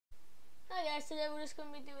guys, today we're just going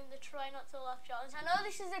to be doing the try not to laugh challenge. I know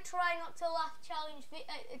this is a try not to laugh challenge,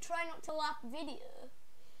 a try not to laugh video,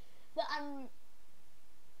 but I'm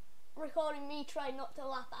recording me trying not to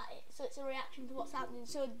laugh at it, so it's a reaction to what's happening.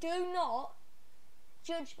 So do not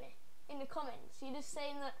judge me in the comments. You're just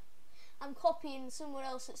saying that I'm copying someone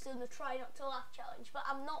else that's done the try not to laugh challenge, but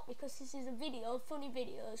I'm not, because this is a video of funny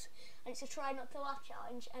videos and it's a try not to laugh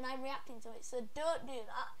challenge and I'm reacting to it, so don't do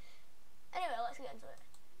that. Anyway, let's get into it.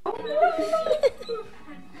 How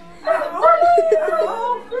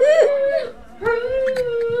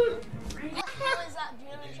is that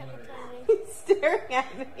German Shepherd turning? He's staring at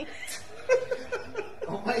me.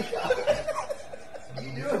 Oh my god. What are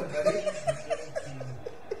you doing, buddy?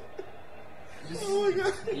 Oh my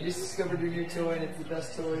god. You just discovered your new toy and it's the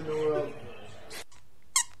best toy in the world.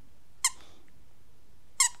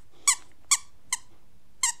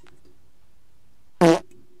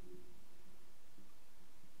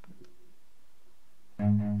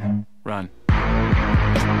 Run.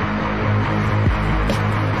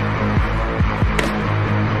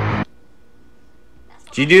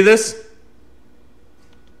 Did you do this?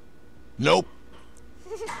 Nope.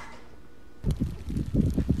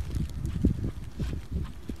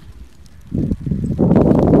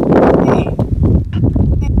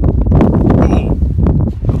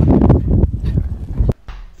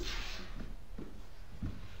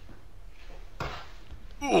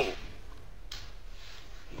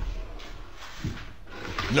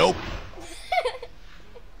 Nope.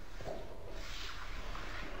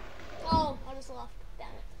 Oh, I just laughed. Damn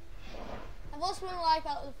it. I've lost one life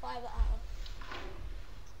out of the 5 that I have.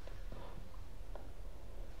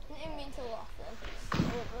 I didn't mean to laugh then. I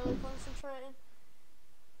wasn't really concentrating.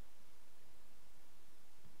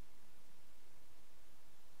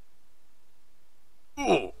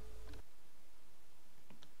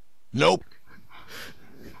 Nope.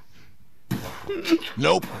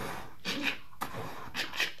 Nope.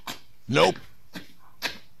 Nope.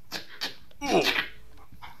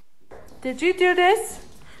 Did you do this?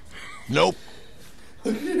 Nope.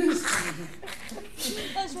 Did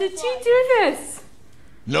you do this?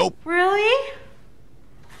 Nope. Really?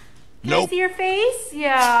 Can I Nope. see your face?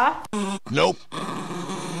 Yeah. Nope.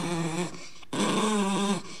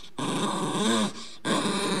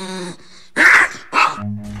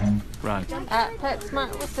 Run. At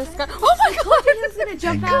PetSmart with this guy. Oh my god! He's gonna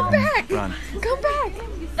jump out. Come back! Run. Come back!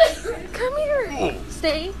 Come here!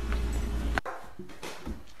 Stay.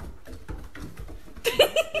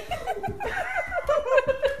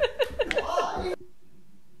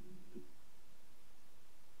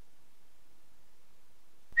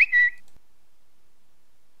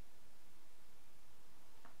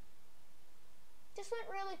 Just went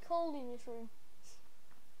really cold in this room.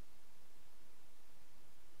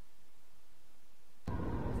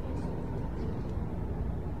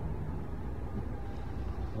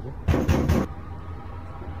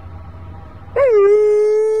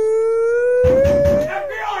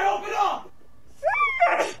 FBI, open up!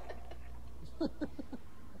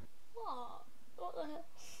 What the heck?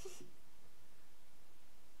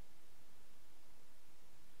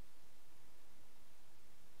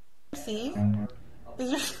 See?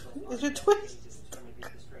 Is your toy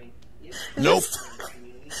stuck? Nope.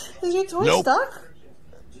 Is your toy Nope. stuck?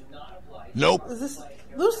 Nope. Is this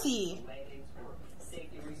Lucy?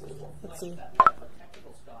 Let's see.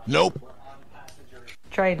 Nope.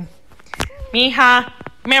 Trade. Mija.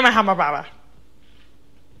 Mama hama baba.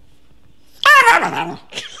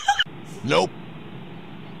 Nope.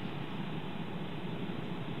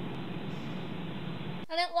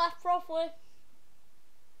 I didn't laugh properly.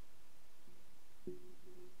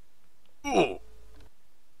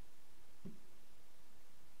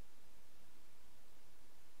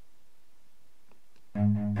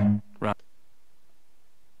 Run.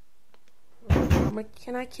 Mama,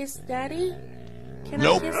 can I kiss Daddy? Can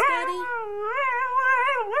Nope. I kiss Daddy?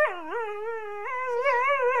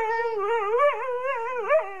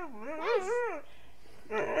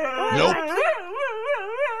 Nope.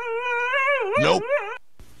 Nope.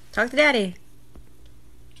 Talk to Daddy.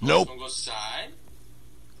 Nope. You wanna go outside?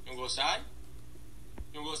 You wanna go outside?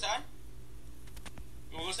 You wanna go outside?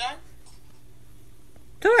 You wanna go outside?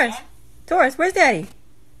 Taurus. Taurus, where's Daddy?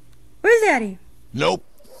 Where's Daddy? Nope.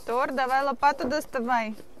 Тор, давай лопату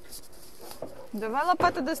доставай. Давай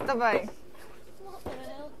лопату доставай. What the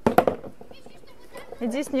hell?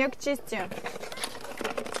 Иди снег чисти.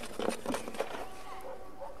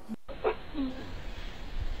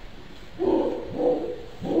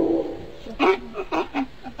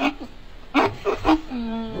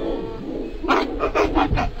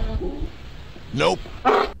 Nope.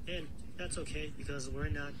 And that's okay because we're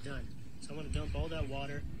not done. So I'm going to dump all that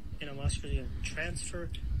water, and I'm also going to transfer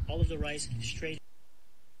all of the rice straight.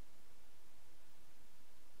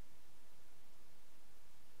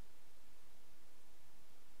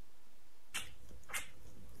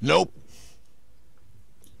 Nope.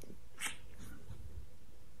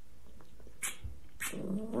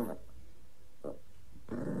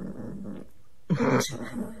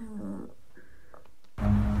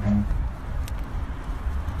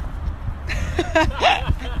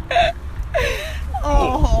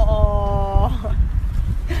 Oh.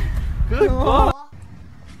 Good boy.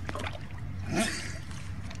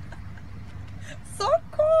 So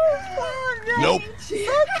cool. Nope.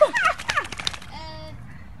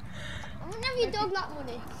 I'm gonna have your dog that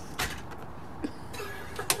money.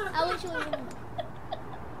 I wish you would.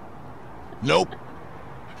 Nope.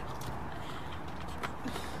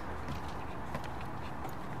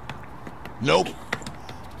 Nope.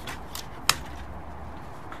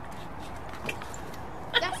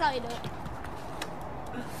 That's how you do it.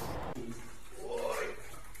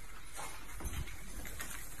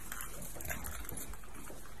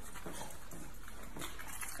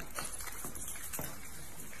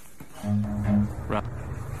 Run.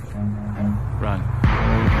 Run.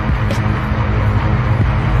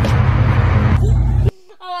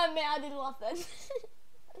 Oh, I admit I did laugh then.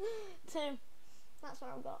 2. That's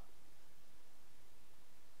what I've got.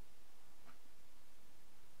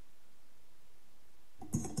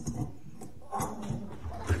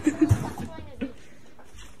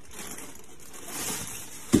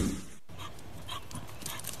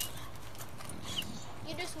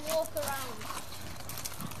 You just walk around.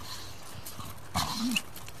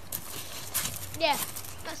 Yeah,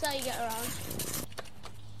 that's how you get around.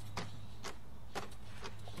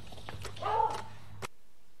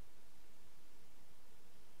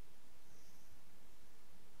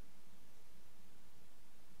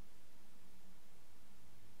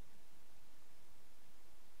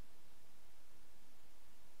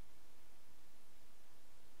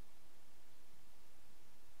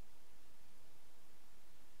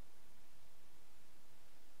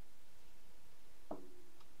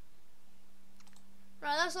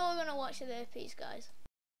 Right, that's all we're going to watch today. Peace, guys.